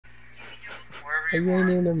Hey, you ain't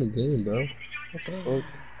even in the game, bro. What the fuck?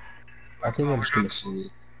 I think I'm just gonna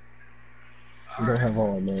see. We don't have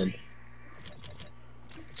all our men.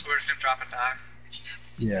 So we're just gonna drop it back?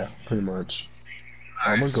 Yeah, pretty much.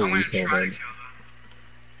 Alright, I'm gonna so go I'm gonna retail try then. to kill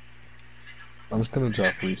I'm just gonna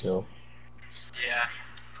drop retail. them. Yeah,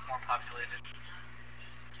 it's more populated.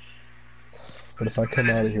 But if I come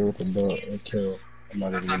out of here with a kill, I'm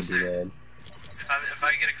not That's even what I'm gonna be saying. mad. If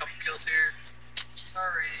I get a couple kills here,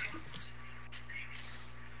 sorry.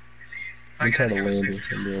 If I We get try out to here with land 6 or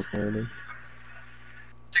something kills, like that.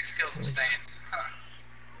 6 kills, I'm staying. Huh.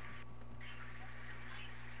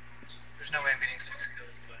 There's no way I'm getting 6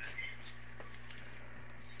 kills, but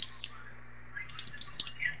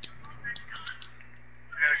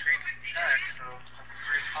I got a green tag, so I'm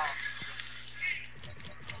pretty pumped.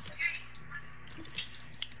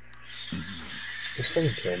 Just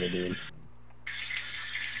fucking kill me, dude.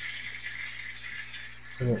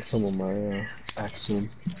 I got some of my accent.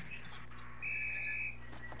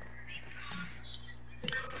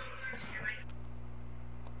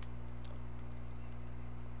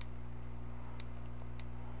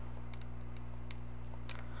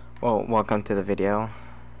 Well, welcome to the video,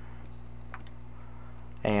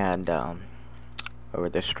 and over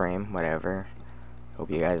the stream, whatever.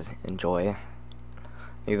 Hope you guys enjoy.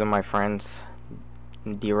 These are my friends,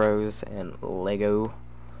 D-Rose and Lego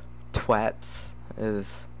Twats.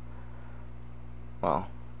 Well,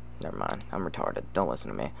 never mind. I'm retarded. Don't listen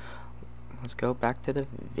to me. Let's go back to the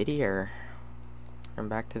video, and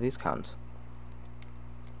back to these cons.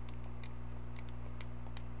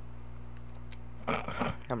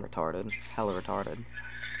 I'm retarded. Hella retarded.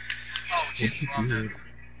 Oh, Jesus, well, I'm dead.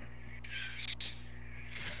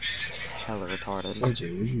 Hella retarded.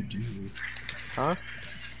 AJ, what you do? Huh?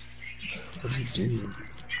 What you do?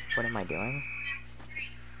 What am I doing?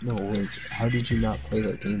 No, like, how did you not play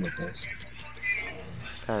that game with us?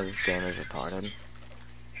 Because this game is retarded.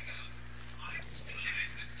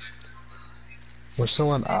 We're so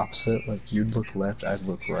on opposite, like, you'd look left, I'd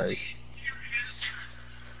look right.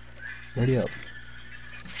 Ready up.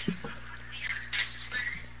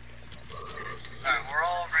 Alright, we're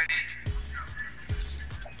all ready.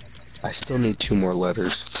 I still need 2 more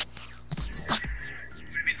letters. What do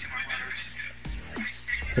you mean 2 more letters?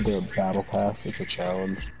 For the battle pass, it's a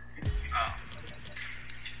challenge. Oh.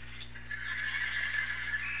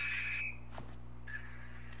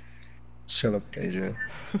 Shut up, AJ.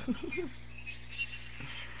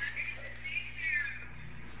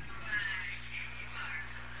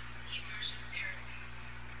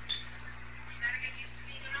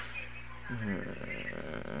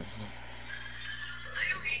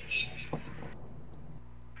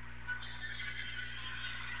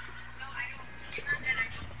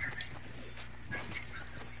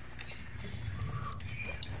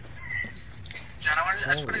 John,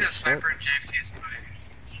 I just want to get a sniper and JFK somebody.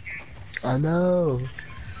 I know.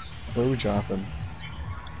 Where are we dropping?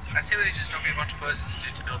 I say we just don't get a bunch of poses to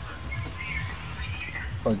do Delta.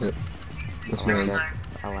 Fuck it. Let's I man. like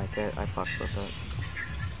it. I like it. I fucked with it.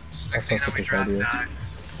 Next thing you know, we drop idea. die.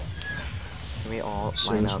 Can we all As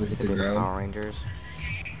soon line as up we to hit be the the ground. Power Rangers?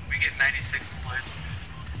 We get 96th place.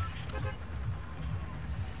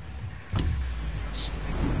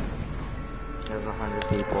 There's 100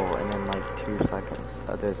 people, and in like 2 seconds,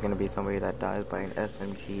 there's gonna be somebody that dies by an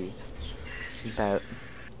SMG. Bet.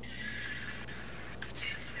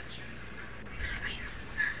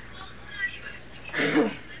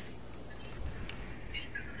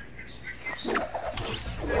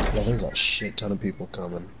 Yeah, there's a shit ton of people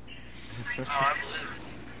coming. Oh, I believe it.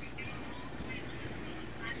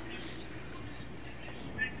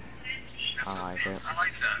 I like it. I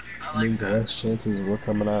like that. I I mean, like the that. less chances we're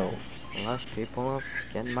coming out. Less people up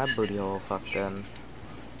getting my booty hole fucked in.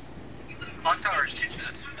 Clock tower's teaching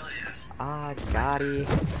us. Hell yeah. Ah, got it.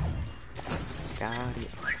 Got it.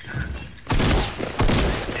 I like that.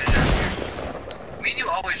 Yeah, down here. Me and you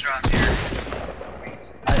always drop here.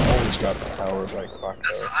 I always drop the tower like clock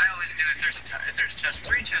That's tower. what I always do if there's just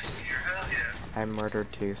 3 chests here. Hell yeah. I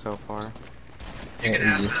murdered 2 so far. You can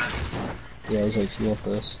Yeah, easy. have that. Yeah, I was like, you want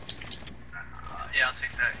this? Yeah, I'll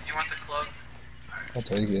take that. You want the club? I'll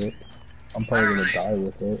take it. I'm probably gonna die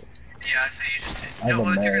with it. Yeah, I'd say you just take it. I have a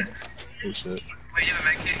what, med. Oh shit. Wait, you have a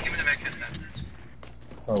med kit? Give me the med kit then.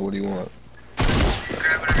 Oh, what do you want?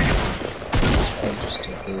 Grab whatever you want. I'll just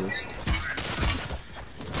take those.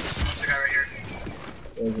 There's a guy right here.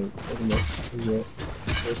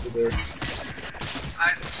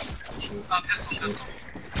 Pistol.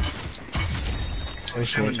 Oh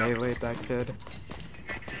shit. Melee that kid.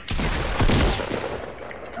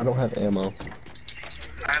 I don't have ammo.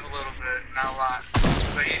 I have a little bit, not a lot.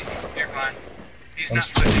 But you're fine. He's I'm not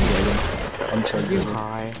trying to pushing. get him. I'm Are trying to you get him.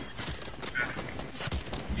 high?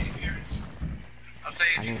 I'll tell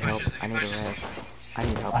you I if he need help. pushes. If I he need a pushes. rest. I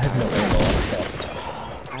need help, I have no guys. ammo.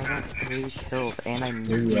 I got 3 kills and I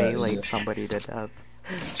Where you at, meleeed idiot? somebody to death.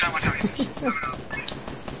 John, watch out. He's coming up.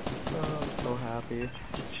 Oh, I'm so happy.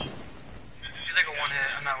 He's like a one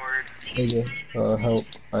hit. I'm not worried. AJ, help.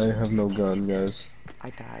 I have no gun, guys. I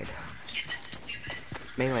died.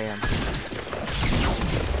 Melee him.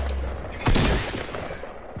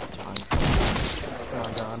 John. Come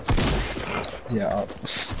on, John. Yeah,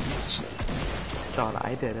 John,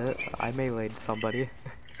 I did it. I meleeed somebody.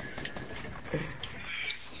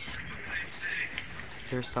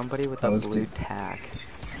 There's somebody with a let's blue do. tack.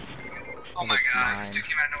 Oh my god, this dude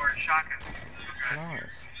came out of nowhere and shotgun.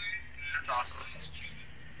 Nice. That's awesome.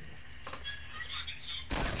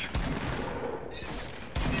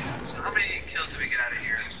 So how many kills did we get out of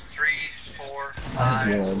here? 3, 4, I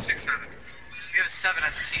have 5, one. 6, 7. We have 7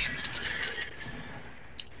 as a team.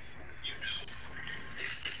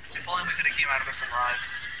 If only we could have came out of this alive.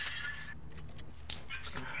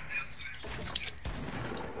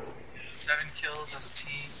 7 kills as a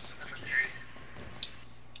team. That was crazy.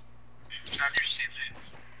 Drop your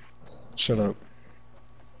teammates. Shut up.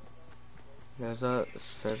 There's a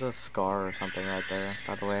scar or something right there,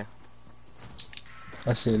 by the way.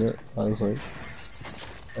 I seen it. I was like,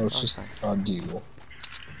 oh, it's just Okay. a deal.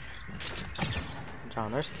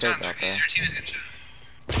 John, there's John, kids out there. your team is gonna shoot.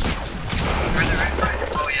 Right there, right there.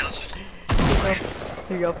 Oh yeah, let's just.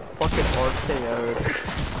 He got fucking RKO'd.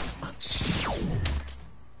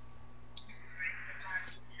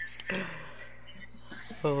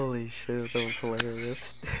 Holy shit, that was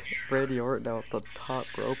hilarious. Randy Orton out the top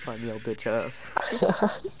rope on your bitch ass.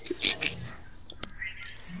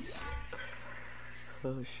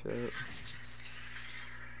 Oh shit.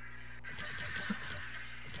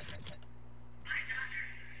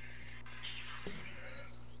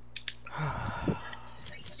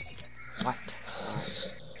 What?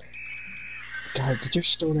 God, get your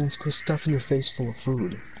stone ass quit stuffing your face full of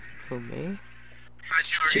food. For me?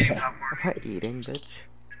 As you were eating popcorn. I'm not eating, bitch.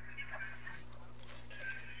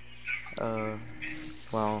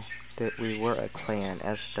 Well, we were a clan.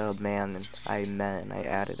 S-Dub man, and I met and I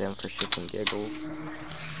added him for shits and giggles.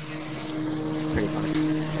 Pretty much.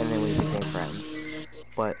 And then we became friends.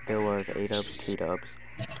 But there was A-Dubs, T-Dubs,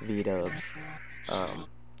 V-Dubs,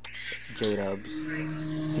 J-Dubs,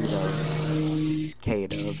 C-Dubs,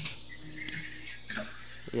 K-Dubs.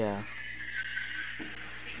 Yeah.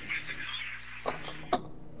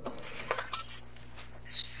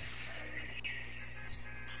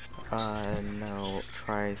 No,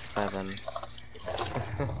 try 7.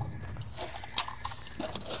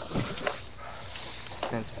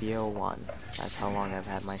 Since BO1. That's how long I've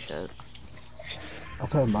had my shit.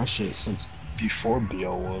 I've had my shit since before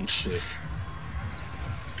BO1 shit.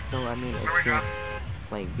 No, I mean, Where it's we go? since,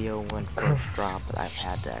 like, BO1 first dropped that I've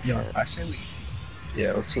had that Yeah, shit. I say we.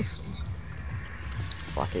 Yeah, let's go.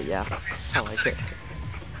 Fuck it, yeah. I like it.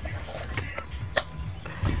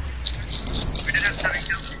 We did have 7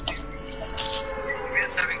 kills. We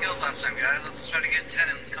had 7 kills last time, guys. Let's try to get 10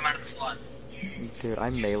 and come out of the slot. Dude, I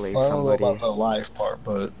meleeed I don't know somebody. about the live part,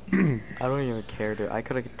 but I don't even care, dude. I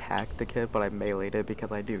could've attacked the kid, but I meleeed it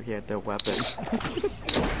because I knew he had no weapon.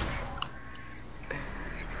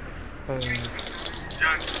 John,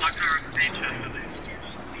 clock tower has 8 chests at least.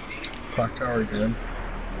 clock tower again.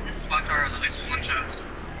 Clock tower has at least 1 chest.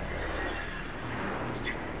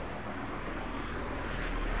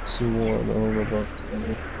 C1, I don't know about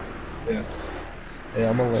that. Yeah. Hey,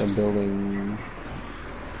 I'm gonna land building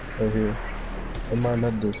right here. In my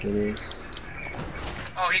med dish it is.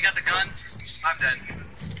 Oh, he got the gun? I'm dead.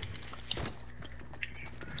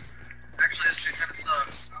 Actually, this shit kinda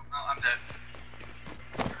sucks. Oh, no, I'm dead.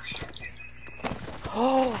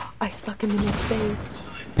 Oh, I stuck him in his face.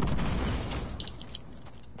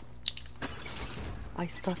 I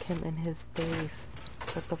stuck him in his face.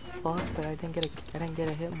 What the fuck? But I didn't get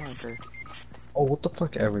a hit marker. Oh, what the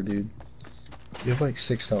fuck ever, dude. You have like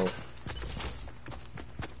 6 health.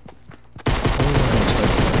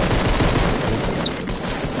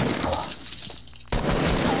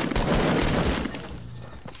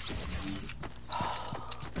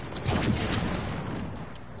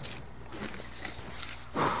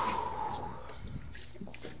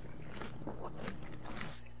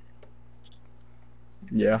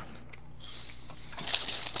 Yeah.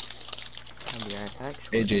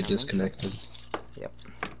 AJ disconnected. Yep.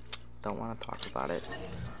 Don't want to talk about it.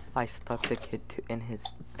 I stuck the kid in his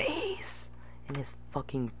face. In his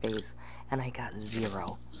fucking face. And I got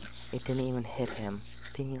 0. It didn't even hit him.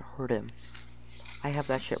 It didn't even hurt him. I have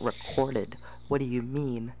that shit recorded. What do you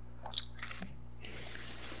mean?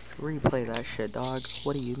 Replay that shit, dog.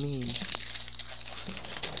 What do you mean?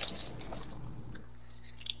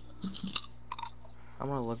 I'm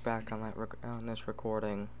gonna look back on that on this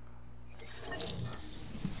recording.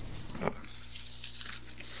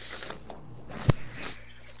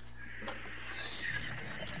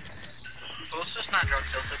 So it's just not drug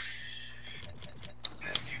tilted.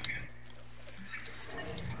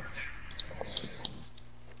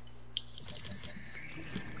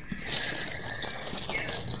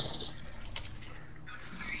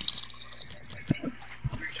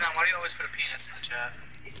 John, why do you always put a penis in the chat?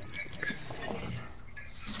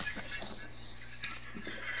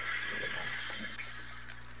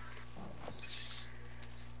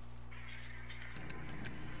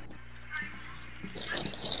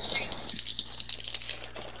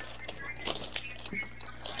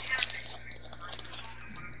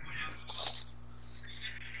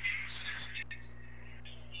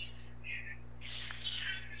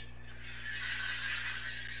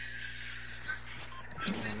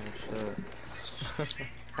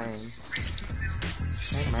 Same.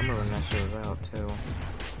 I remember when that shit was out too.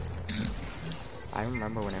 I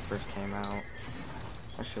remember when it first came out.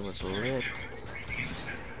 That shit was lit.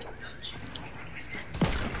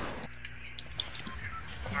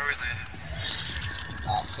 Where we landed?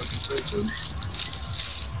 Ah, fucking tilted.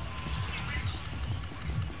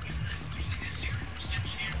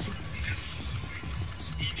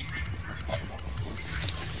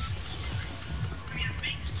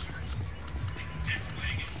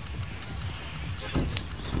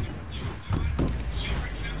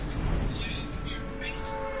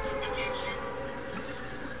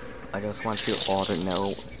 I just want you all to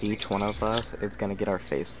know each one of us is gonna get our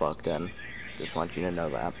face fucked in. Just want you to know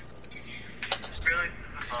that. Really?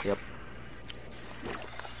 That's awesome. Yep.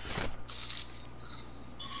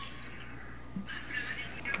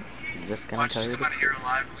 Just gonna Watch tell us you come the out of here truth.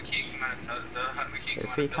 alive, but we can't come out of we can't If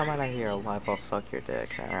come we out of come out of here alive, I'll suck your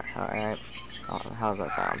dick. Alright? How's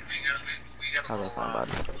that sound? We got a How's that little, sound, bud?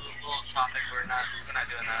 little topic. We're not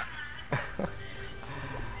doing that.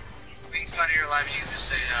 We can come out of here alive and you can just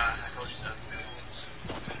say, I told you so.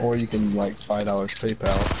 Or you can like $5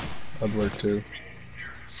 PayPal. That'd work too.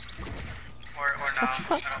 Or no.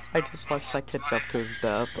 I just watched that kid jump to his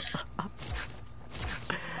death.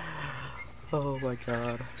 Oh my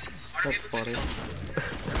god. That's funny.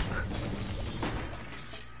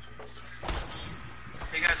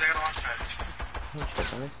 Hey guys, I got a launch pad. Oh shit,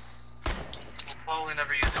 buddy. We'll probably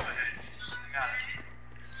never use it, but I got it.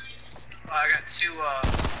 I got two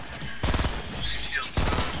shields, so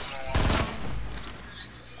someone wants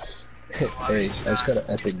Hey, I just got an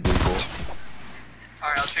epic deagle.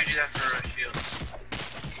 Alright, I'll trade you that for a shield.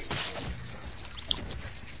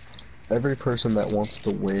 Every person that wants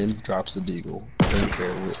to win drops a deagle. I don't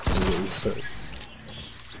care what it says.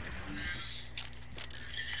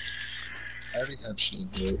 I already have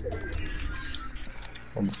shield built.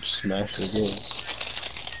 I'm gonna smash it again.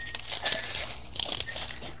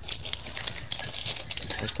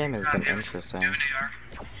 This game has been interesting.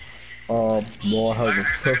 Well, I have a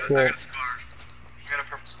purple. I got a scar. I got a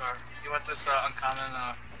purple scar. You want this uncommon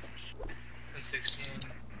M16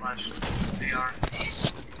 / AR?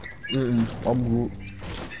 I'm good.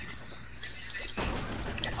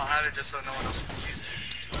 I'll have it just so no one else can use it.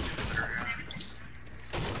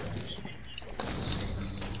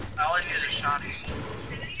 All I need is a shotty.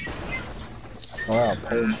 Ah,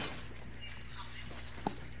 pain.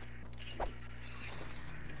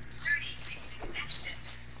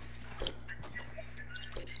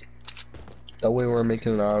 That way we're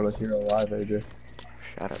making it out of here alive, AJ.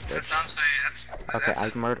 Shut up, bitch. That's what I'm saying. Okay,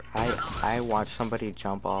 I watched somebody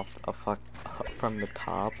jump off from the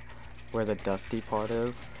top where the dusty part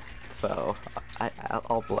is. So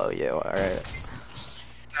I'll blow you, alright?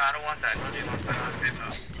 No, I don't want that. Don't even want that on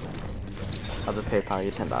PayPal. I'll just PayPal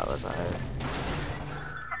you $10,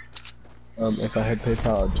 alright? If I had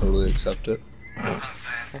PayPal, I'd totally accept it. That's what I'm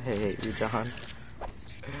saying. Hey, you John.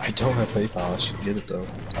 I don't have PayPal, I should get it though,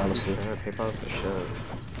 honestly. Sure, PayPal's the shit.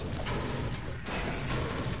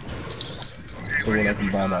 So when I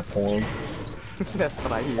can buy my porn. That's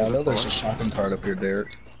what I use. I know there's for. a shopping cart up here,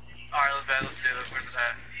 Derrick. Alright, let's do it. Where's it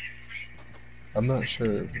at? I'm not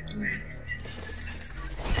sure.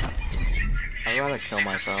 I'd rather kill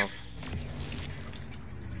myself.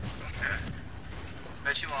 Okay.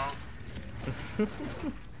 Bet you won't.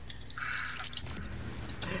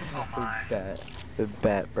 Oh my. The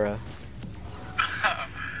bet, bruh.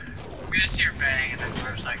 We just hear bang and then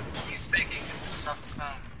we're just like, he's faking, it's just off his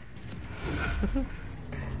phone.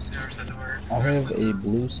 never said the word. I have a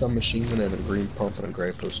blue submachine gun and a green pump and a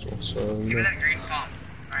gray pistol, so, Give you me know, that green pump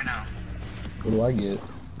right now. what do I get?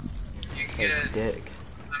 You can Hey, get dick.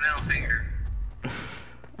 the middle finger. I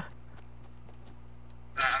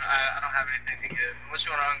don't have anything to give. Unless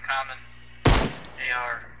you want an uncommon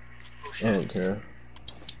AR. Oh shit. I don't care.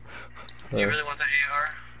 Do you really want the AR?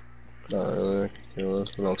 Not really, care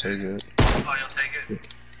less, but I'll take it. Oh, you'll take it?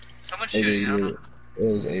 Someone's shooting, I don't know. It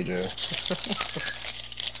was AJ.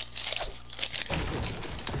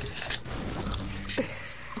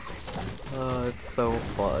 Oh, it's so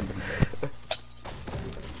fun.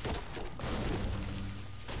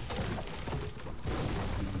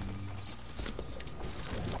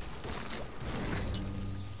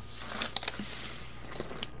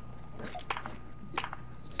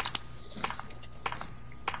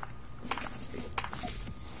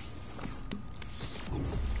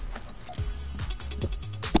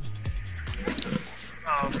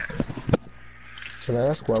 Oh, okay. Can I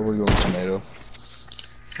ask why we're going tomato?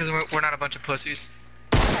 Because we're not a bunch of pussies.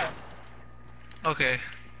 Okay.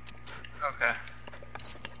 Okay.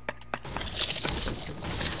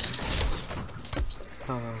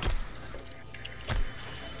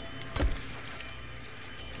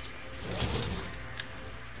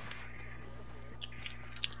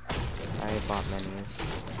 I bought menus.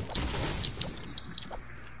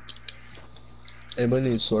 Anybody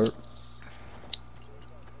need slurp?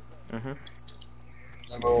 Mm-hmm.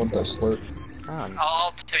 Anybody want that slurp? Oh,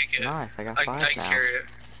 I'll take it. nice. I got I 5 can now. carry it.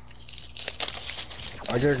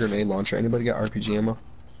 I got a grenade launcher. Anybody got RPG ammo?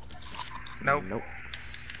 Nope. Nope.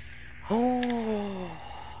 Oh,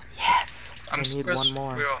 yes. I need surprised one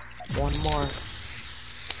more. we all... One more.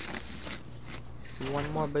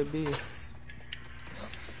 One more, baby.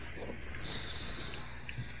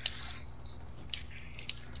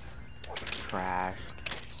 Trash.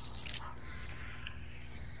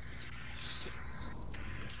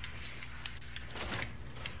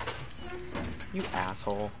 You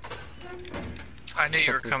asshole. I knew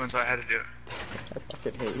you were coming, so I had to do it. I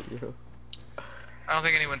fucking hate you. I don't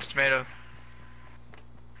think anyone's tomato.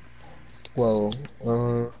 Well,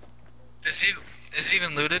 Is it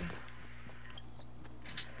even looted?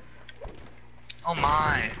 Oh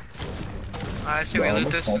my. I say we I'm loot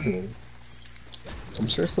this and... offended. I'm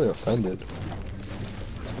seriously offended.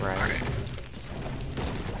 Right. Alright.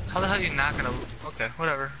 How the hell are you not gonna... Okay,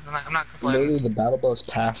 whatever. I'm not complaining. Literally, the battle bus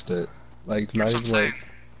passed it. Like, not That's what I'm even saying. like.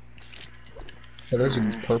 Oh, there's a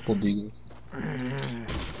purple deagle.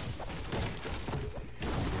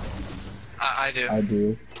 I do. I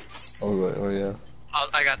do. Oh, wait, oh yeah.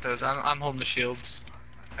 I got those. I'm holding the shields.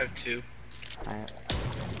 I have 2.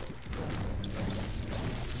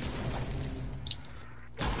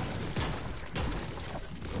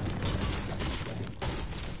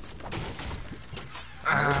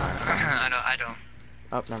 I don't.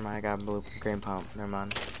 Oh, never mind. I got a blue green pump. Never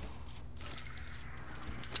mind.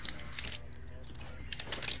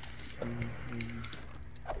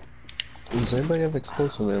 Does anybody have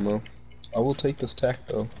explosive ammo? I will take this tack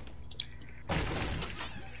though.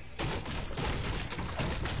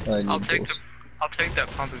 I need I'll take those. I'll take that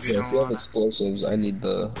pump if you Yeah, don't if you have want it. explosives, I need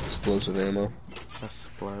the explosive ammo.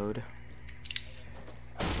 Explode.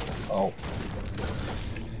 Oh.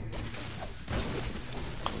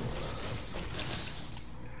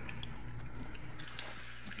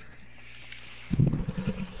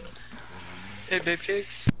 Hey, babe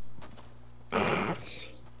cakes.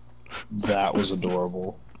 That was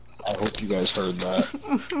adorable. I hope you guys heard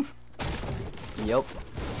that. Yep.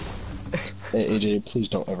 Hey, AJ, please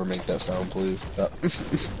don't ever make that sound, please.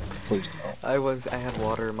 Please don't. I had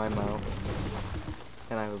water in my mouth.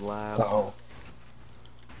 And I would laugh. Oh.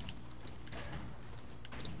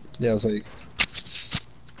 Yeah, I was like...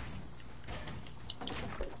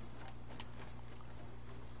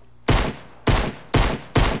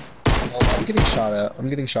 Oh, I'm getting shot at. I'm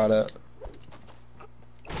getting shot at.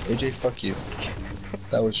 AJ, fuck you.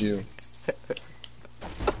 That was you.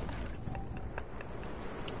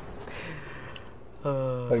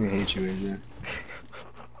 I fucking hate you, AJ.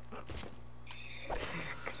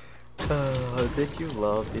 Did you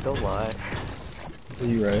love? You don't lie. Yeah,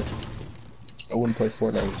 you're right. I wouldn't play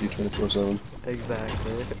Fortnite with you 24/7.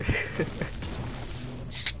 Exactly.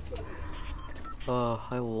 Oh,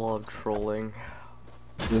 I love trolling.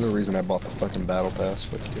 You're the reason I bought the fucking battle pass.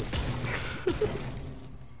 Fuck you.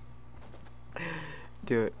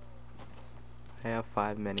 Do it. I have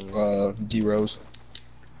 5 minis. D-Rose.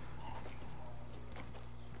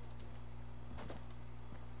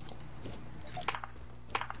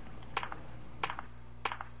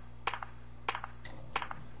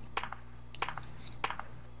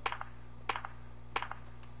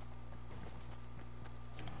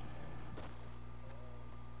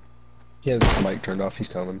 He has his mic turned off. He's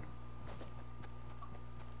coming.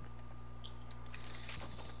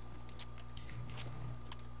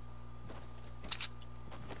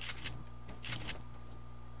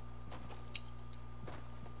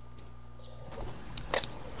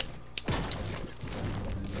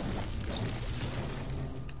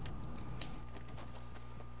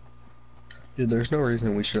 Dude, there's no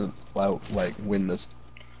reason we should like win this.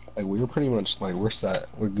 Like we're pretty much like we're set.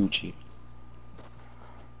 We're Gucci.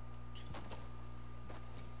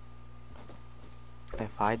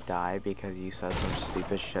 If I die because you said some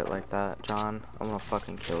stupid shit like that, John, I'm gonna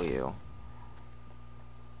fucking kill you.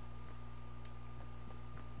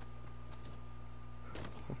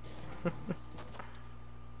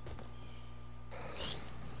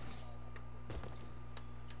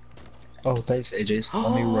 Oh, thanks, AJ. So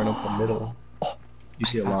let me run up the middle. You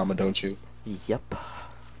see a llama, don't you? Yep.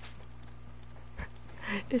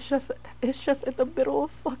 It's just in the middle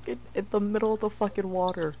of the fucking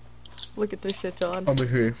water. Look at this shit, John. I'm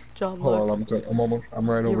here. John, Hold look. on, I'm good. I'm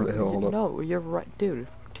right over the hill. Hold up. No, you're right, dude.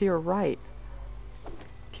 To your right.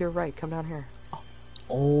 To your right. Come down here.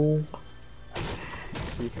 Oh.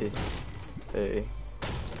 Hey.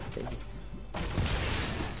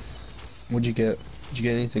 What'd you get? Did you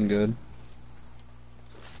get anything good?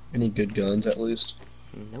 Any good guns, at least?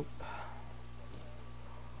 Nope.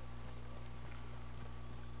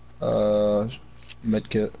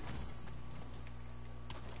 Medkit.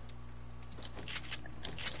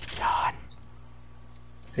 John.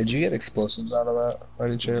 Hey, did you get explosives out of that, by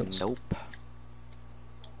any chance? Nope.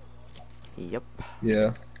 Yep.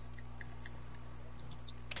 Yeah.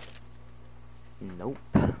 Nope.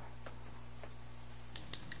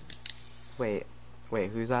 Wait,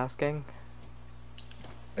 who's asking?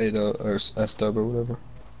 Ada or S-Dub or whatever.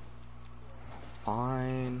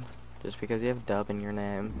 Fine. Just because you have Dub in your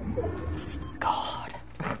name. God.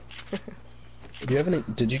 Do you have any?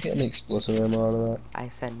 Did you get any explosive ammo out of that? I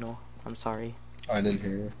said no. I'm sorry. I didn't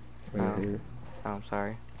hear you. I didn't hear you. Oh, I'm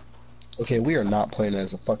sorry. Okay, we are not playing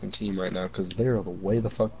as a fucking team right now because they are the way the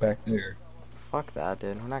fuck back there. Fuck that,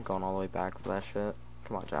 dude. We're not going all the way back with that shit.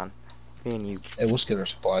 Come on, John. Me and you. Hey, we'll just get our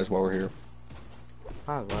supplies while we're here.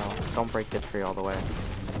 Might as well. Don't break the tree all the way.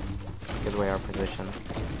 Give away our position.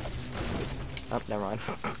 Oh, never mind.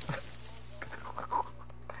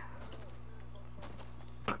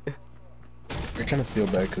 I kind of feel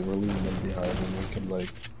bad because we're leaving them behind and we can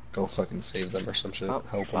like go fucking save them or some shit. Oh,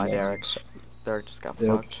 Help them. bye, Derrick. Derrick just got Yep,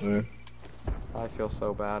 fucked. sure. I feel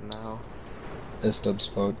so bad now. S-Dub's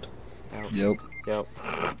fucked. Yep. Yep. Yep.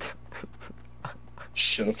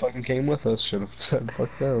 Should've fucking came with us. Should've said fuck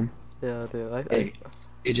them. Yeah, dude. Hey,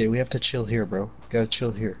 AJ, we have to chill here, bro. Gotta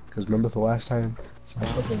chill here. Cause remember the last time some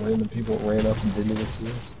fucking random people ran up and didn't even see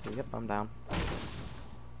us? Yep, I'm down.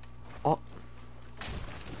 Oh.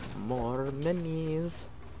 More minis.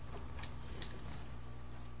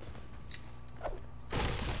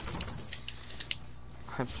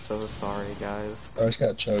 I'm so sorry, guys. I just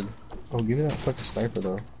got chug. Oh, give me that fucking sniper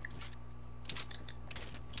though.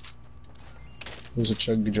 There's a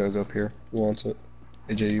chug jug up here. Who wants it?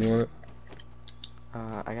 AJ, you want it?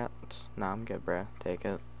 Nah, I'm good, bruh. Take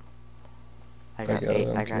it. I got got it,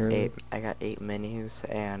 I'm carrying it. I got 8 minis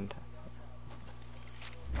and...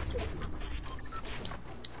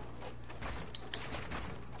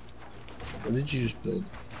 What did you just build?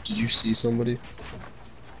 Did you see somebody?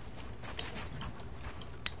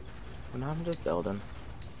 No, I'm just building.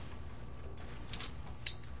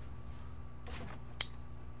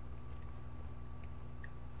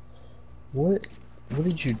 What? What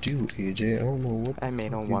did you do, AJ? I don't know what. I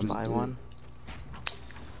made them you one just by did. one.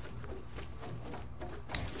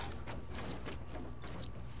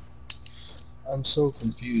 I'm so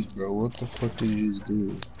confused, bro. What the fuck did you just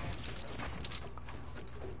do?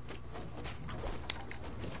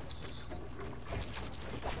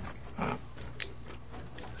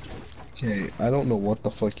 Okay, I don't know what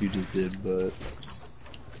the fuck you just did, but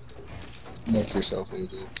knock yourself,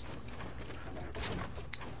 AJ.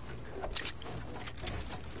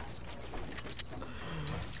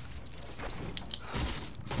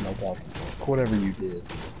 No problem. Fuck whatever you did.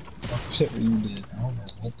 Fuck whatever you did. I don't know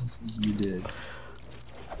what the fuck you did.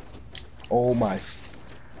 Oh my.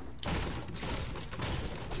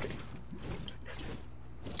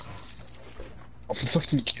 I'll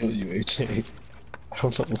fucking kill you, AJ. I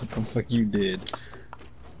don't know what the fuck you did.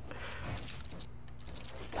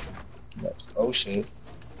 Oh shit.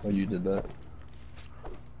 Oh, you did that.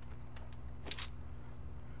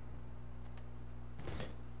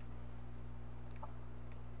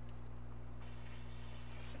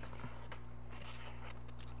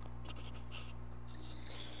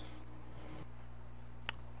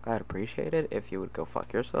 I'd appreciate it if you would go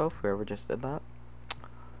fuck yourself, whoever just did that.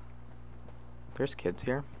 There's kids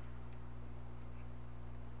here.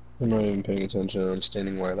 I'm not even paying attention. I'm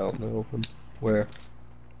standing right out in the open. Where?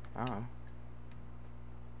 Oh.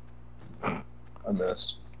 I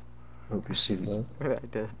missed. Hope you've seen that. I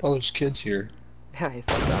did. Oh, there's kids here. Yeah, I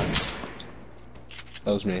said that.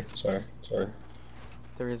 That was me. Sorry. Sorry.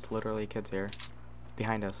 There is literally kids here.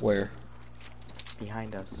 Behind us. Where?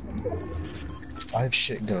 Behind us. I have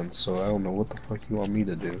shit guns, so I don't know what the fuck you want me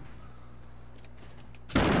to do.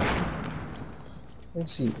 I don't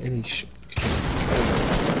see any shit.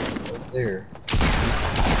 Right there.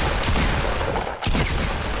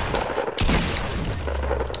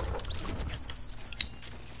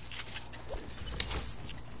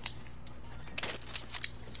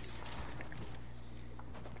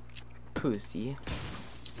 Pussy.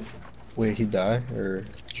 Wait, he die? Or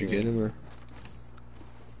did you get him? Or do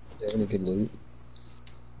you have any good loot?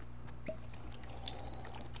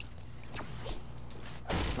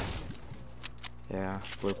 Yeah,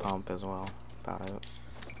 blue pump as well. About it.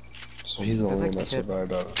 So he's the There's only a one that kid.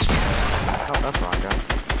 survived out of this. Oh, that's wrong guy.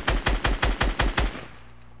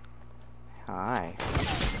 Hi.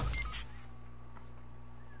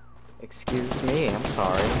 Excuse me, I'm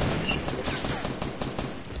sorry.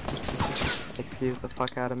 Excuse the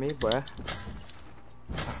fuck out of me, bruh.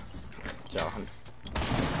 John.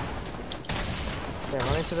 Yeah,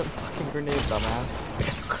 run into the fucking grenade, dumbass.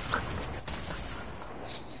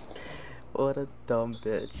 What a dumb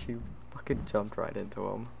bitch. You fucking jumped right into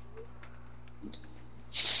him.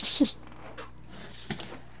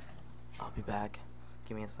 I'll be back.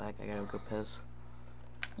 Give me a sec, I gotta go piss.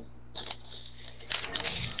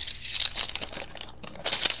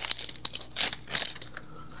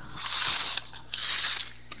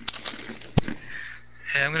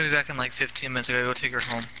 Hey, I'm gonna be back in like 15 minutes. I gotta go take her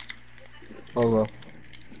home. Oh well.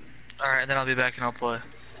 Alright, then I'll be back and I'll play.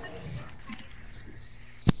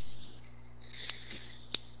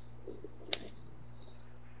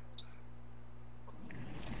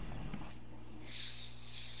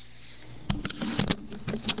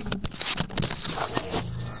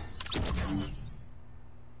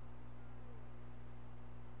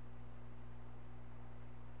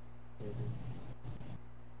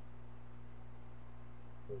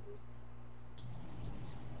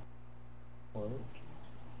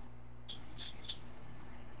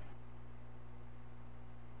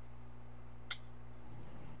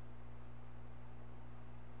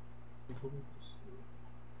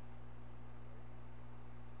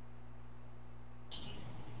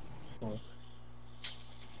 What?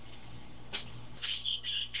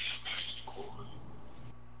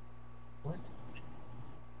 What?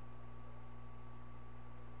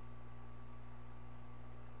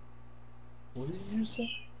 What did you say?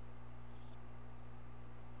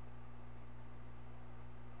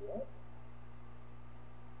 What?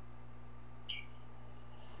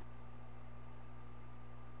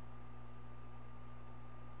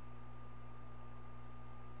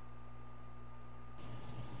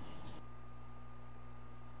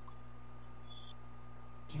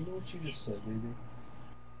 Do you know what you just said, baby?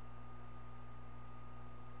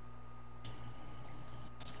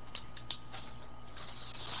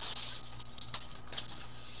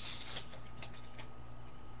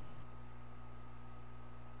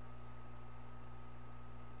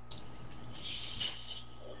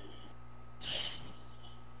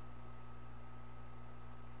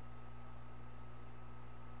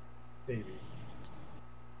 Baby.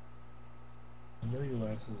 I know your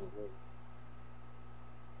ass is awake.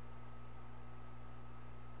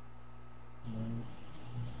 No.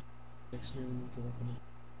 Text me when you get up in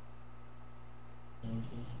the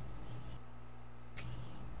morning.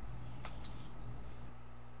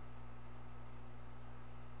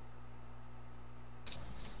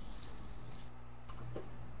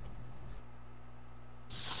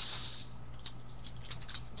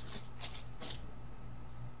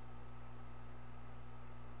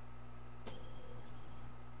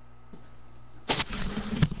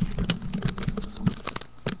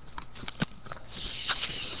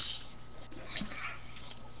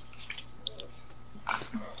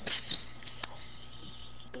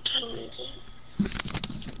 What time is it?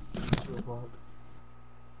 2 o'clock.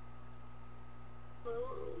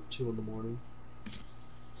 2 in the morning.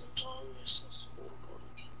 What time is this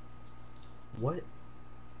morning? What?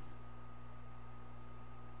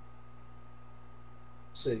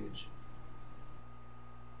 Sage.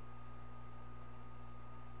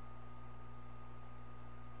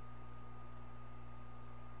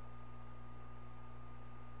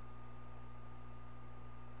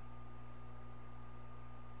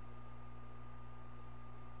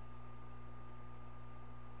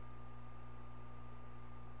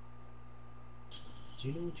 Do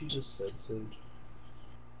you know what you just said, Sage?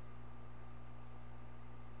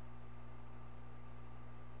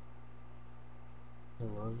 I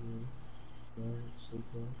love you. Yeah, sleep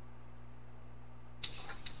well.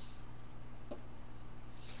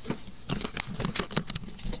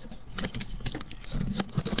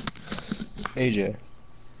 AJ.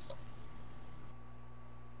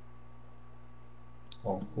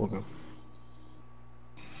 Oh, okay.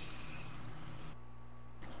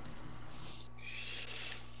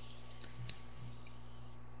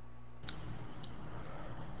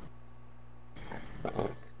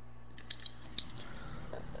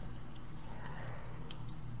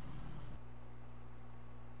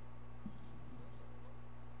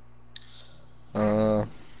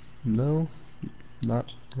 No, not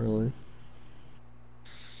really.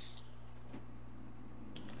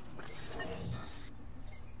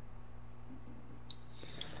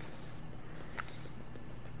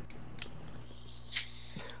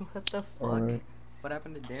 What the fuck? Alright. What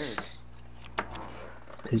happened to Derrick?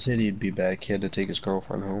 He said he'd be back. He had to take his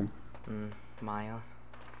girlfriend home. Maya.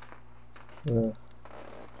 Yeah.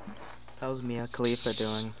 How's Mia Khalifa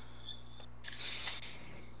doing?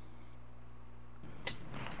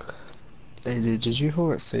 Hey, dude, did you hear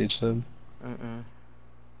what Sage said?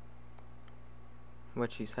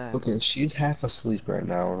 What'd she say? Okay, she's half asleep right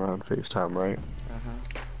now around FaceTime, right?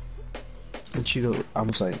 And she goes, I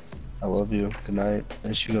was like, I love you, good night.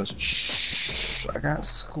 And she goes, shh, I got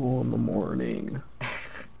school in the morning.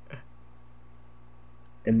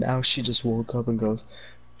 And now she just woke up and goes,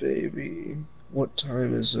 baby, what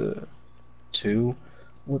time is it? 2?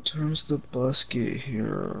 What time's the bus get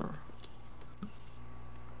here?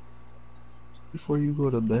 Before you go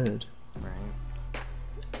to bed. Right.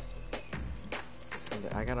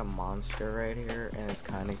 And I got a monster right here, and it's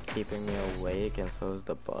kind of keeping me awake, and so is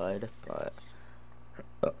the bud. But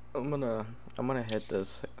I'm gonna hit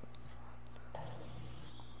this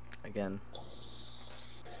again.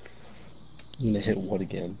 You gonna hit what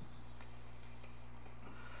again?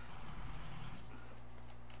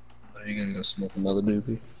 Are you gonna go smoke another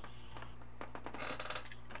doobie?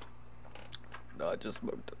 No, I just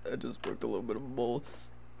smoked a little bit of both.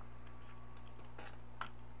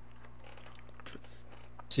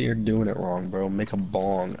 See, you're doing it wrong, bro. Make a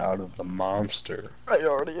bong out of the monster. I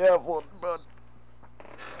already have one, bud.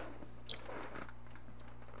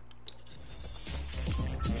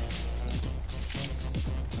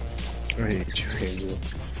 I hate you, Angel.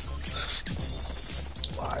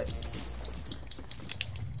 Why?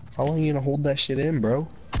 How long you gonna hold that shit in, bro?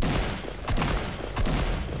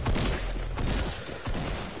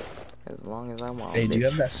 As long as I want. Hey, bitch. do you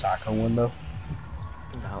have that soccer one, though?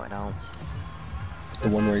 No, I don't. The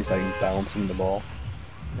one where he's like bouncing the ball?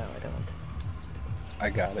 No, I don't. I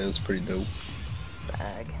got it, it was pretty dope.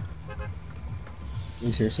 Bag. Are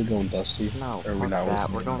we seriously going Dusty? No, Or are we fuck not that.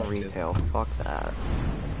 listening We're going to that kid? retail. Fuck that.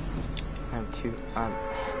 No,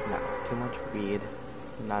 too much weed.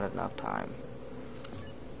 Not enough time.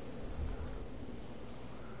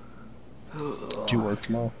 Do you work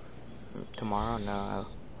tomorrow? Tomorrow? No,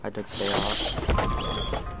 I took the day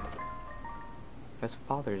off. It's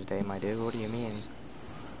Father's Day, my dude. What do you mean?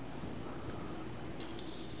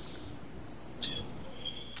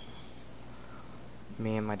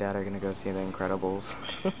 Me and my dad are gonna go see The Incredibles.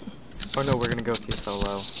 Oh no, we're gonna go see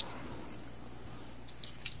Solo.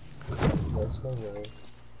 That's my way.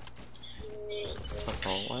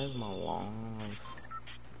 Oh, why is my long life?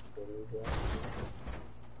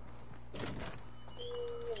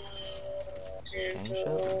 Gang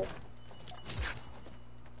shit?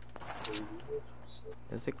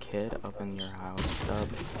 There's a kid up in your house, Dub.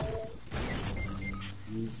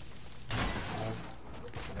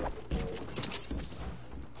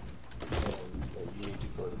 That you need to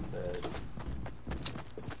go to bed.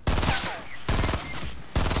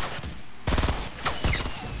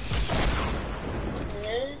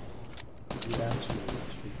 You asked me to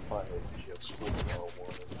be quiet because you have school tomorrow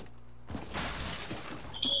morning.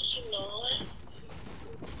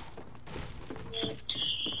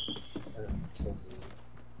 And so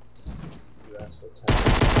you asked what time.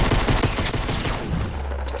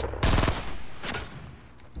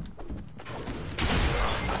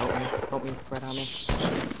 Help me, right on me.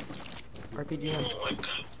 RPGM. Oh my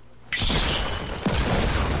god.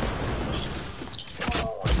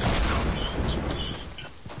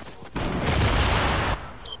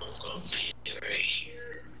 Right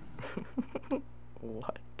here.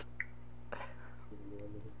 What?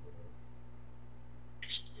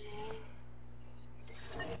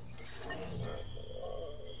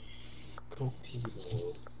 Go pee,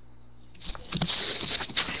 Lord.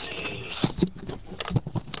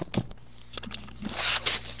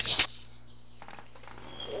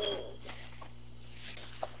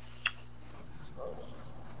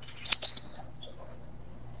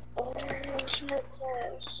 Yep.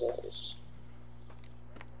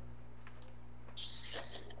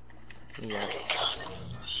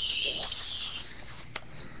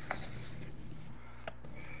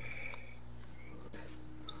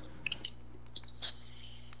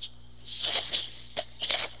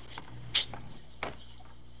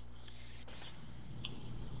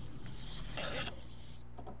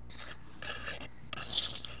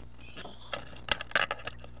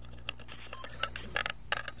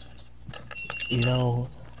 You know,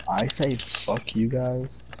 I say fuck you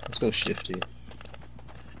guys. Let's go shifty.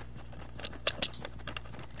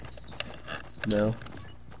 No?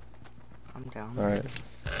 I'm down. Alright.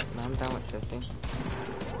 No, I'm down with shifting.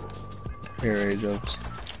 Here, A jumps.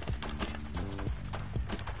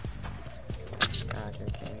 God, you're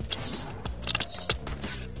gay.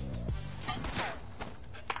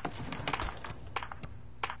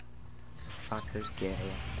 Fucker's gay.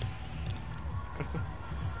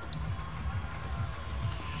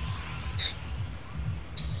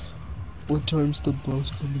 What time's the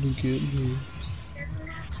bus coming to get me?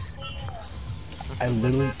 I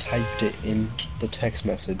literally typed it in the text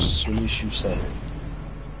message as soon as you said it.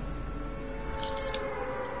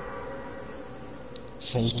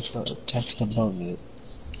 Same with the text above it.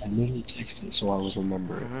 I literally texted it so I would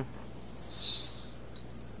remember it. Mm-hmm.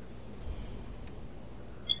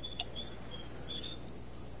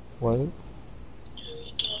 What?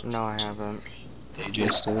 No, I haven't.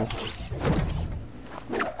 AJ still?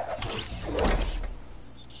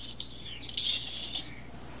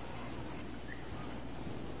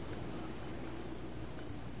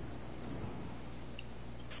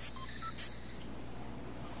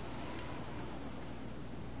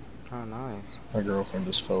 Oh, nice. My girlfriend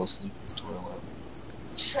just fell asleep in the toilet.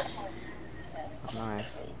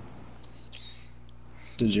 Nice.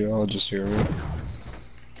 Did you all just hear me?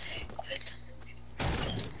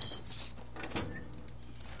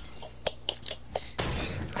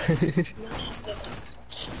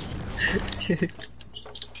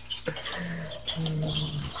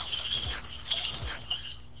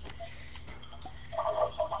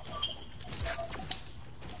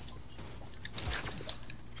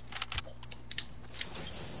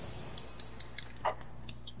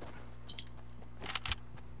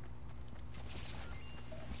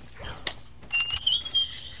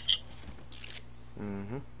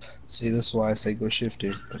 Mm-hmm. See, this is why I say go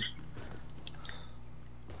shifty.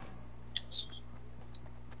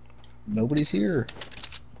 Nobody's here.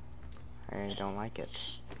 I don't like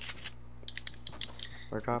it.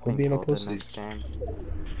 We're Quit dropping being a gold the pussy. next game.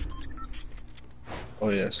 Oh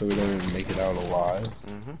yeah, so we don't even make it out alive.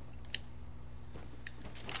 Mm-hmm.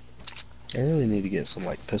 I really need to get some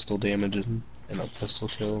like pistol damage and a pistol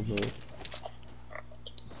kill, but...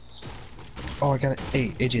 Oh, I got it. Hey,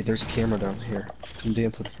 AJ, there's a camera down here. Come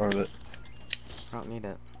dance in front of it. I don't need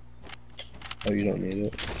it. Oh, you don't need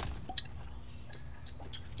it?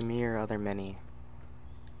 Give me your other mini.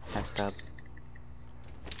 Messed up.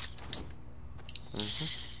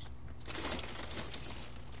 Mm-hmm.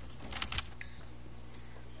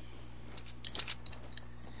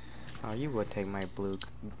 Oh, you would take my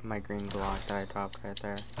green block that I dropped right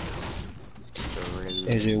there. Rude.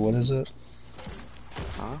 AJ, what is it?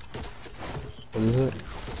 Huh? What is it?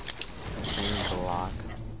 Green block.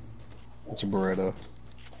 It's a Beretta.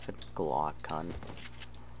 It's a Glock, cunt.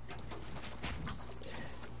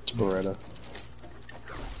 It's a Beretta.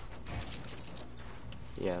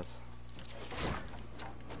 Yes.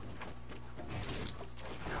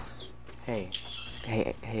 Hey.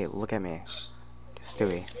 Hey, look at me.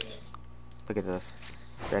 Stewie. Look at this.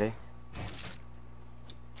 Ready?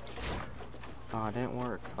 Oh, it didn't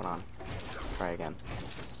work. Hold on. Try again.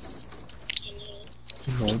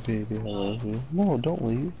 My baby, I love you. No, don't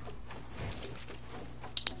leave.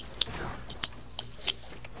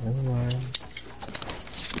 Never mind.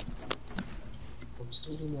 I'm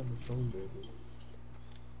still on the phone, baby.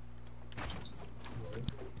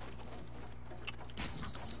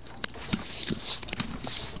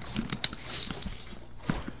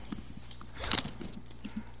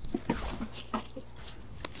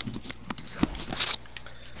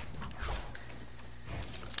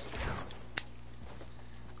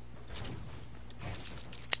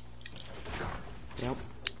 Yep.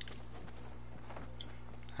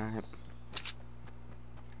 Alright.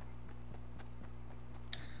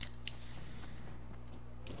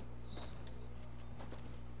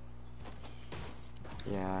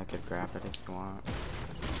 Yeah, I could grab it if you want.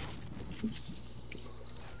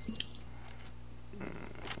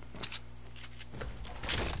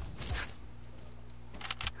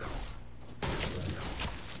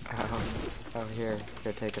 Oh, here,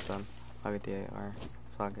 take it then. I'll get the AR.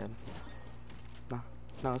 It's all good.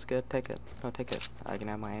 No, it's good. Take it. No, take it. I can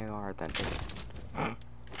have my AR, then take it.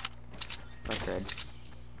 That's good.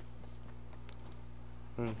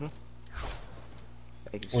 Mm-hmm.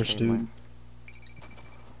 Worst dude.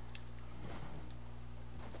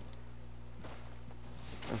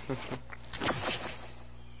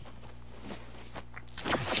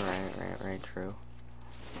 Right, true.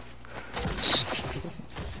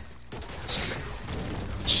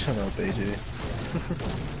 Shut up, AJ.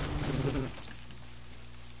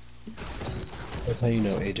 That's how you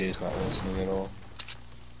know AJ's not listening at all.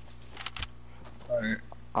 Alright.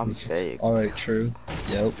 I'm fake. Alright, true.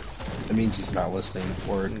 Yep. That means he's not listening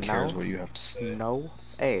or cares No. what you have to say. No.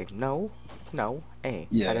 Hey, no. No. Hey,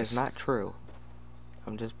 that is Yes. not true.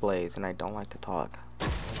 I'm just Blaze and I don't like to talk.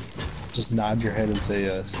 Just nod your head and say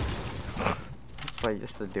yes. That's why I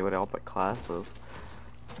used to do it all but classes.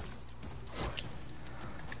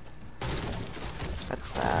 That's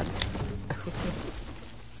sad.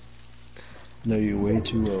 No, you're way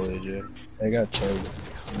too low, AJ. I got chug.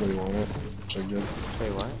 Anybody want it? Chug jug.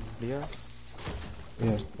 Wait, what? Here?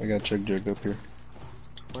 Yeah, I got chug jug up here.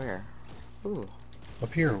 Where? Ooh,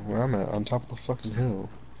 Up here, where I'm at, on top of the fucking hill.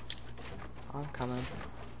 I'm coming.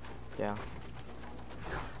 Yeah.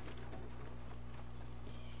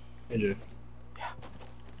 AJ.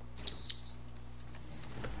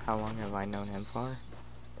 How long have I known him for?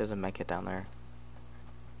 Doesn't make it down there.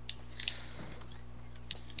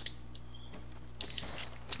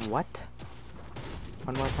 What?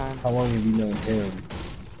 One more time? How long have you known him?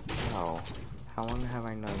 No. How long have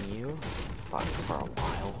I known you? Fuck, for a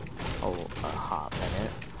while. Oh, a hot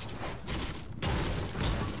minute.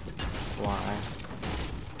 Why?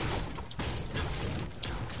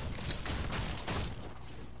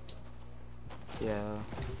 Yeah.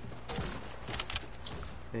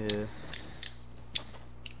 Yeah.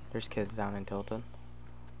 There's kids down in Tilton.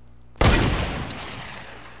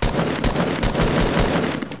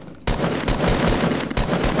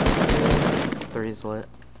 Three's lit.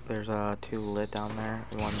 There's two lit down there.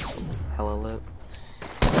 One's hella lit.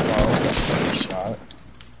 Oh, shot.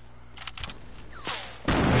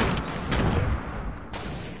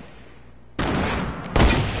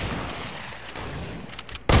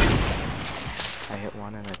 I hit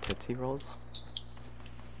one in the Tootsie Rolls.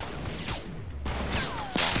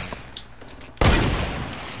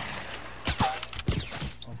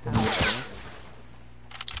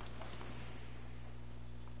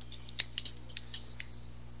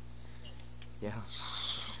 Yeah.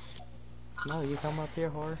 No, you come up here,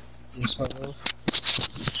 whore. Yes, my love.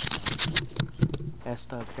 Yeah,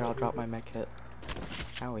 stub. Here, I'll drop my mech hit.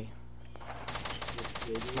 Owie.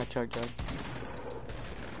 My chug jug.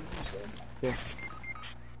 Here.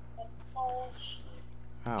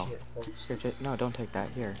 Oh. Here, no, don't take that.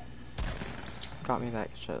 Here. Drop me that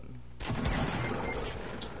shit.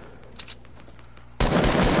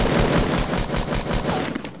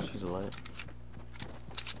 She's lit.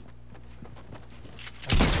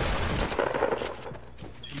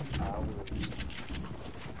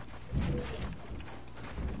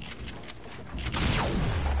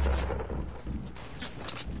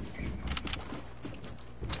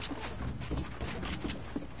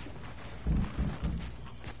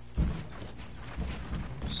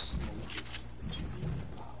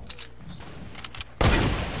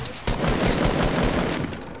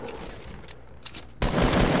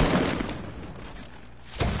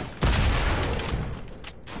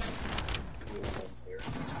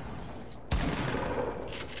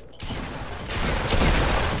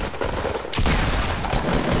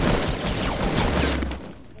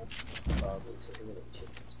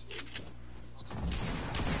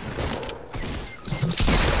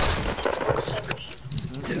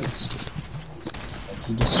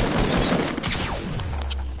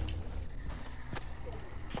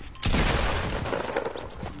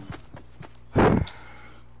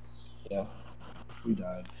 Yeah, we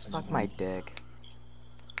died. Suck my dick.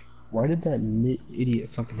 Why did that idiot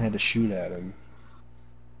fucking had to shoot at him?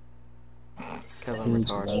 Cause I'm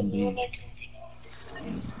Needs to let him retarded.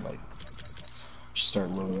 be. Like, start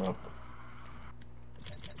loading up.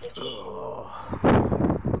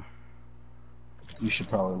 Ugh. You should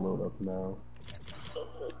probably load up now.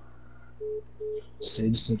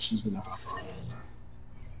 Sage said she's gonna hop on.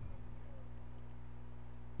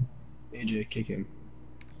 AJ, kick him.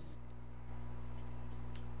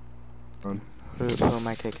 On. Who am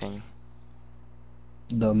I kicking?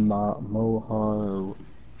 The Mohar.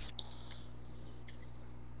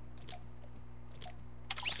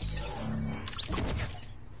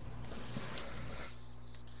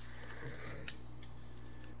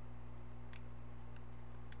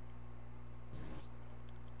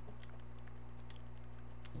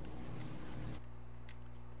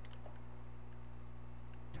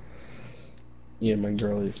 Yeah, my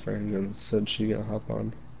girly friend and said she gonna hop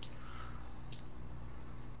on.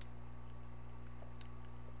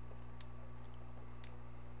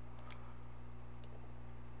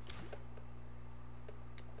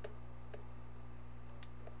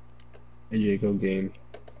 AJ, go game.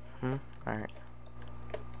 Alright.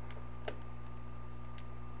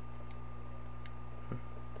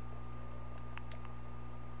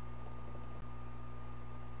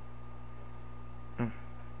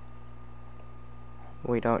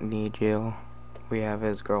 We don't need you. We have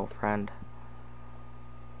his girlfriend.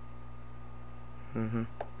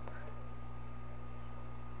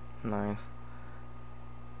 Nice.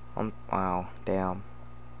 Wow, damn.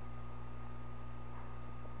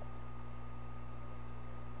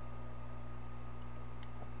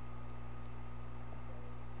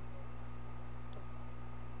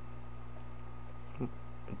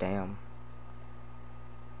 Damn.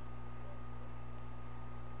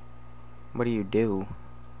 What do you do?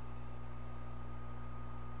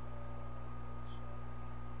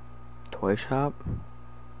 Toy shop?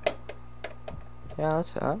 Yeah,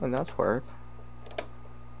 that's worth.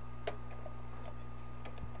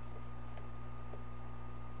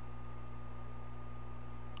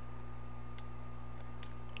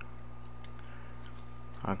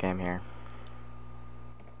 Okay, I'm here.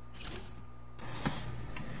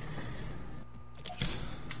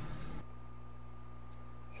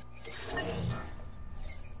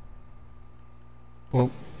 Well,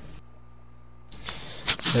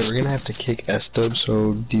 yeah, we're gonna have to kick S-Dub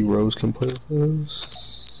so D-Rose can play with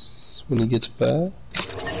us when he gets back.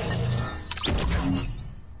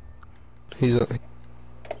 He's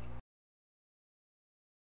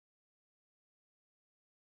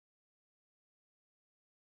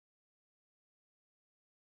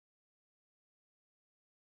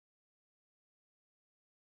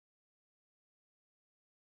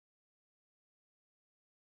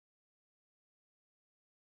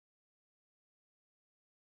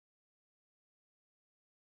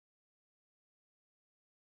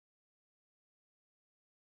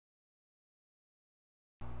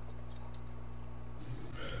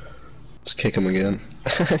Let's kick him again.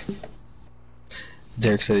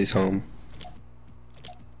 Derrick said he's home.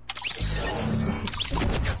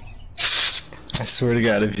 I swear to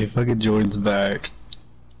God, if he fucking joins back.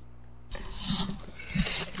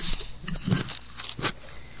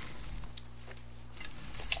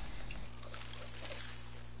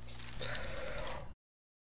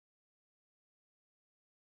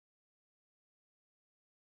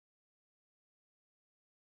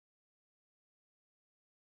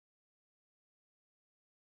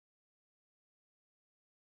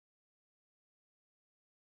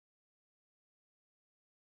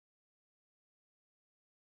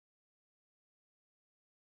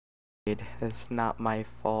 It's not my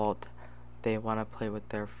fault. They want to play with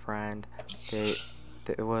their friend.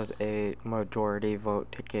 There was a majority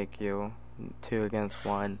vote to kick you. 2 against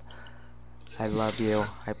 1. I love you.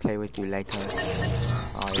 I play with you later.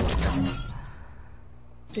 Oh, I love him.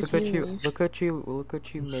 Look at you, look at you, look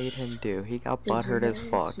what you made him do. He got butthurt as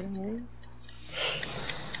fuck.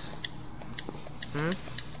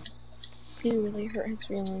 You really hurt his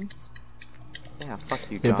feelings. Yeah, fuck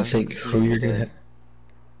you, Yeah, John. but think See who what you're you gonna did. have.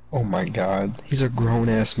 Oh my God, he's a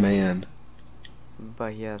grown-ass man.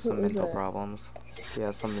 But he has Who some was mental that? problems. He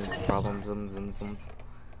has some mental problems.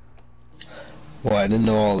 Well, I didn't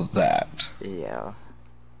know all of that. Yeah.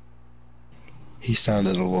 He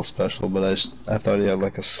sounded a little special, but I thought he had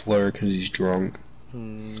like a slur because he's drunk.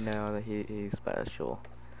 No, that he's special.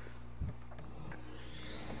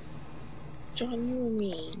 John, you were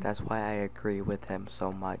mean. That's why I agree with him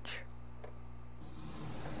so much.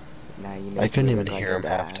 Now you I make couldn't me even look like hear a him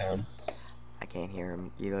half bass. time. I can't hear him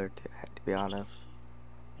either, to be honest.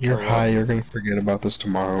 You're I love high, him. you're gonna forget about this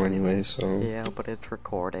tomorrow anyway, so... Yeah, but it's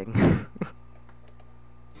recording.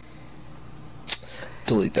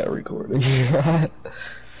 Delete that recording.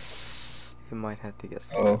 You might have to get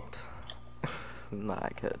Oh. stopped. Nah, I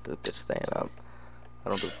could. The bitch staying up. I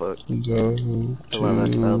don't give a fuck. Go I love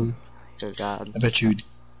that stuff. to... Good God. I bet you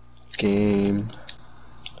game...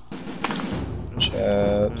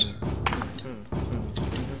 Chat...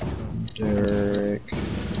 Derrick...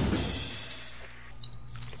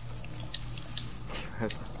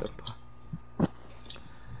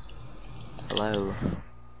 Hello.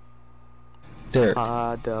 Derrick.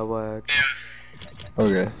 Derrick. Yeah.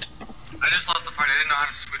 Okay. I just left the party. I didn't know how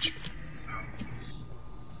to switch. So.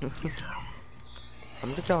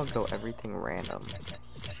 I'm just gonna go everything random.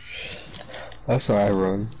 That's how I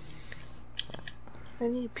run. I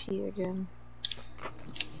need to pee again.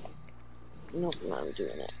 Nope, not doing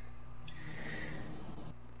it.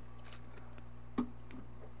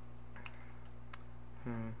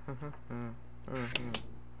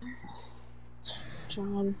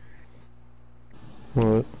 John,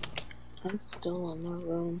 What? I'm still in my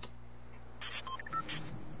room.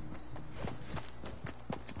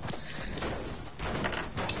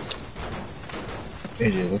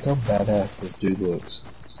 AJ, look how badass this dude looks.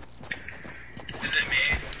 Is it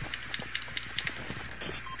me?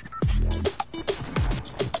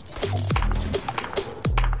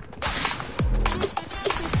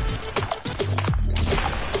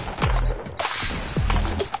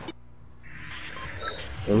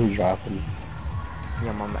 Where are we dropping?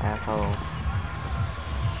 Yeah, I'm asshole. I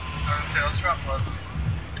was gonna say, let's drop one.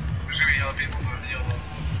 There's gonna be yellow people, but yellow.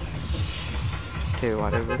 Dude, why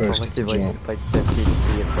does this Where's sound like the he's jump? like 15 feet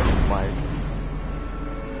in front of the mic?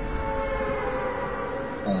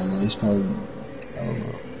 I don't know, he's probably... I don't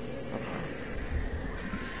know.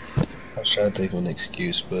 I was trying to think of an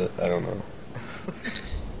excuse, but I don't know.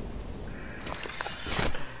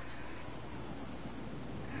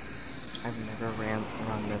 I've never run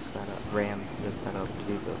this setup,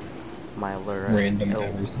 Jesus. My alert. Random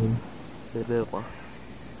everything.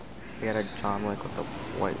 I got a John Wick with the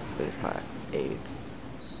white space pack 8.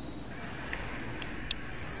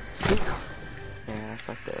 Yeah,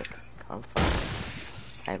 suck dick. I'm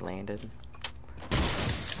fine. I landed.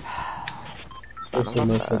 What's in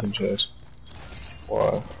my fucking chest?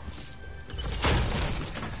 Why?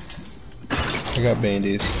 I got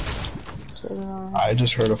bandies. I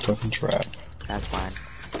just heard a fucking trap. That's fine.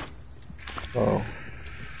 Oh.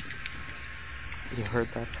 You heard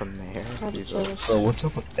that from there? Jesus. Bro, what's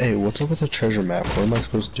up with, hey, what's up with the treasure map? What am I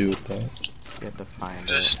supposed to do with that? You have to find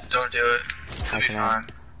Just it. don't do it. It'll be fine.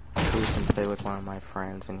 We can play with one of my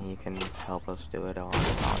friends and he can help us do it all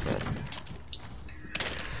good.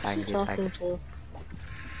 I can What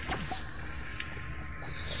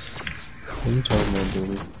are you talking about,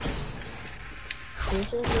 dude?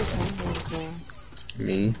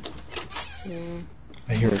 Me? Yeah.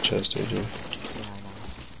 I hear a chest, AJ.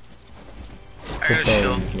 Yeah, I got a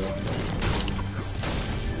shield.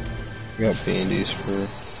 I got bandies for...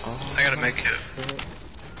 Oh, I got a med kit.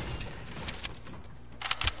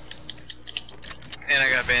 And I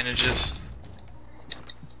got bandages.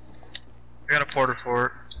 I got a porter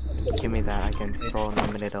fort. give me that, I can throw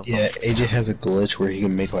unlimited of Yeah, AJ has a glitch where he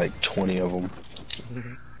can make like 20 of them.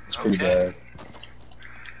 them. It's pretty bad.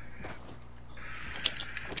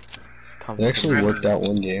 Come It actually from- worked out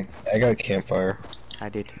one game. I got a campfire. I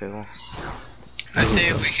do too. I say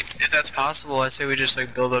if that's possible, I say we just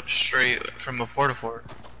like build up straight from a porta fort.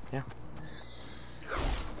 Yeah.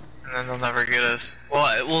 And then they'll never get us.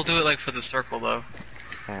 Well, we'll do it like for the circle though.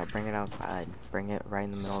 Yeah, bring it outside. Bring it right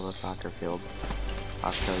in the middle of the soccer field.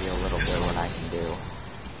 I'll show you a little bit what I can do.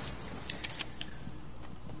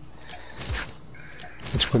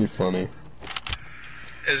 It's pretty funny.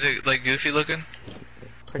 Is it like goofy looking?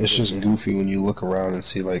 It's just goofy when you look around and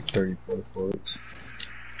see like 30 porta forts.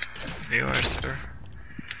 You are, sir.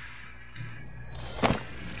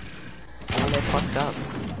 Oh, they fucked up.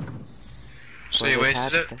 So Where you they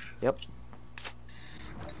wasted it? hatched- Yep.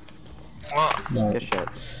 Well, No, Good shit.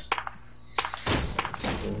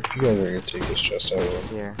 you guys are gonna take this chest, I will.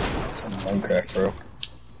 Here. It's in Minecraft, bro.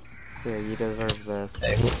 Here, you deserve this.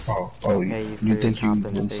 Hey, oh, Pay you for your think you win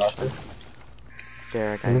compensation. soccer?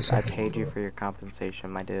 Derrick, What is I that? paid you for your compensation,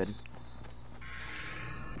 my dude.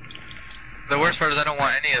 the worst part is I don't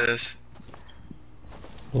want any of this.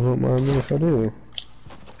 You don't mind me if I do.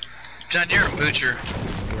 John, you're a moocher.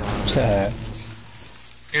 Yeah.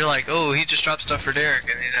 You're like, oh, he just dropped stuff for Derrick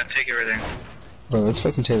and he didn't take everything. Bro, that's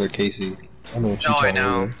fucking Taylor Casey. I know what you're No, I talking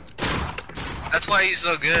know. about. That's why he's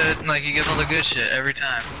so good. Like, he gets all the good shit every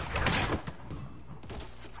time.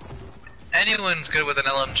 Anyone's good with an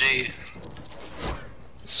LMG.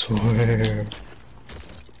 Swear.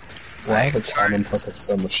 Well, I have a common fucking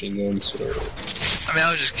submachine gun, swear. I mean,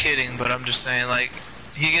 I was just kidding, but I'm just saying, like,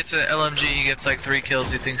 he gets an LMG, he gets like 3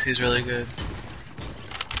 kills, he thinks he's really good.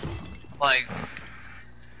 Like,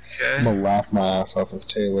 okay. I'm gonna laugh my ass off as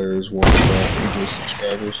Taylor is one of my biggest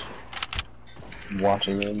subscribers. I'm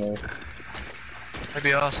watching right now. That'd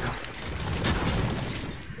be awesome.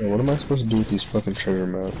 Hey, what am I supposed to do with these fucking treasure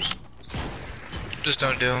maps? Just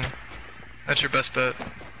don't do them. That's your best bet.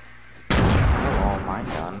 Oh, mine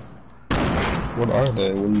done. What are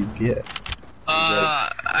they? What do you get?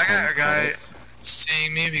 I got a guy Credits.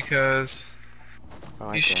 seeing me because Oh,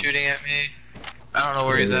 I he's see. shooting at me. I don't know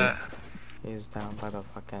where he's at. He's down by the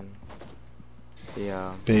fucking...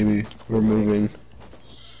 Baby, we're moving.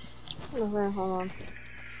 Okay, hold on.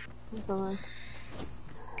 I'm coming.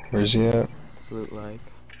 Where's he at? loot like.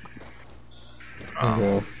 Oh.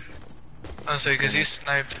 Okay. I was like, cause he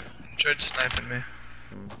sniped, tried sniping me.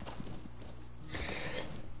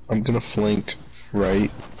 I'm gonna flank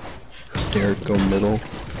right. Derrick go middle,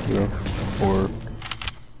 you know, or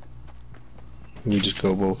we just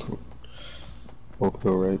go both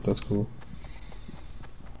go right. That's cool.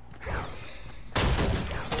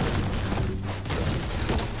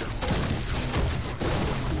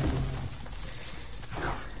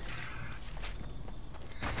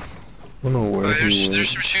 I don't know where Oh, he went. there's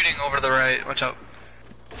some shooting over to the right. Watch out.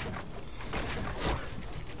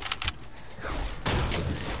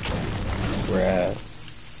 Rat.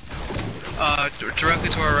 Directly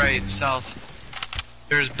to our right, south.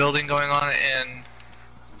 There's building going on and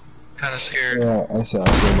kind of scared. Yeah, I see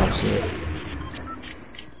it.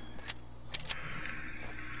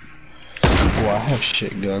 Well, I have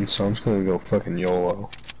shit guns, so I'm just gonna go fucking YOLO.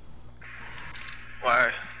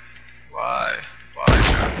 Why? Why? Why,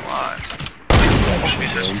 John? Why? I have shit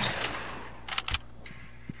Jesus. guns.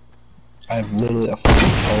 I have literally a fucking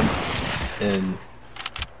pump and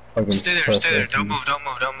fucking Stay there, stay there. suppressor. Don't move, don't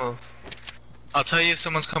move, don't move. I'll tell you if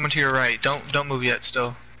someone's coming to your right. Don't move yet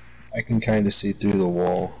still. I can kind of see through the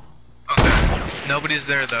wall. Okay. Nobody's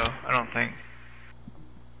there though, I don't think.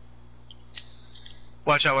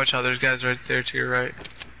 Watch out, watch out. There's guys right there to your right.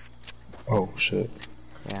 Oh shit.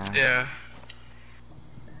 Yeah. Yeah.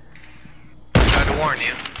 Tried to warn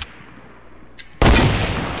you.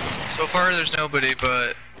 So far there's nobody,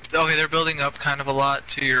 but okay, they're building up kind of a lot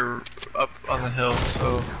to your up on the hill,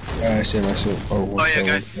 so Yeah, I see him. Oh, one oh yeah, fell,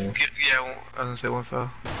 guys. one fell. Yeah, I was gonna say one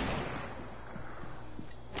fell.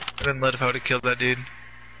 I've been lit if I would've killed that dude.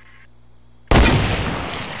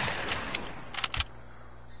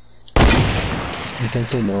 You think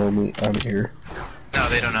they know I'm here? No,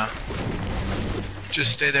 they don't know.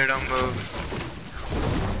 Just stay there, don't move.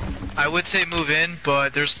 I would say move in,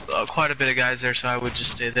 but there's quite a bit of guys there, so I would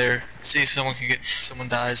just stay there. See if someone can get, someone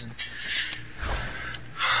dies, and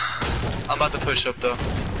I'm about to push up though.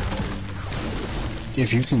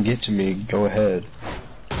 If you can get to me, go ahead.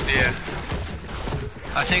 Yeah.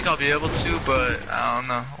 I think I'll be able to, but I don't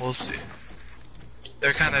know. We'll see.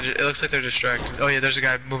 They're kind of, it looks like they're distracted. Oh yeah, there's a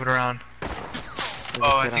guy moving around.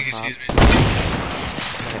 Oh, I think he sees me.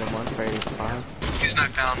 Hit him once for 85. He's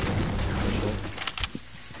knocked down. Hit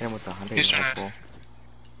him with 100. He's trying multiple.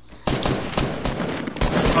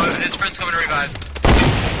 Oh, his friend's coming to revive.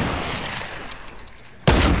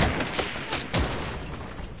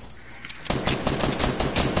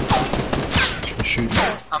 Shoot.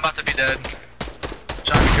 I'm about to be dead.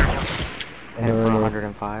 John, be careful. Hit him for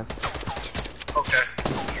 105. Okay.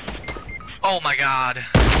 Oh my god.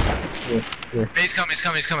 Yeah, yeah. He's coming, he's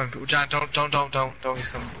coming, he's coming. John, don't, he's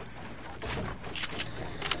coming.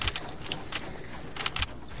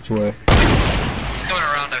 Which way? He's coming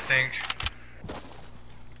around, I think.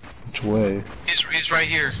 Which way? He's right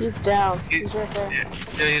here. She's down. He's right there. Yeah,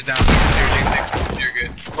 he's down. You're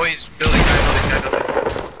good. Oh, he's building.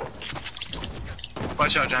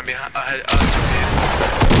 Watch out, John, behind, ahead, yeah,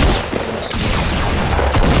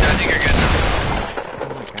 I think you're good now.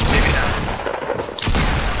 Maybe not.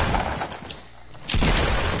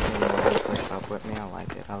 Pushed up with me, I like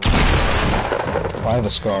it. I have a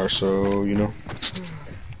scar, so you know.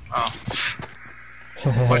 Oh.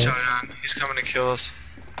 Watch out, John. He's coming to kill us.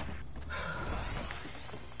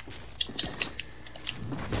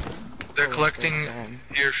 They're collecting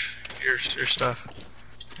your stuff.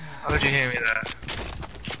 How would you hand me that?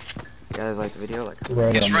 You guys like the video? Like,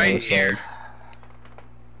 Right It's on the right other here. side.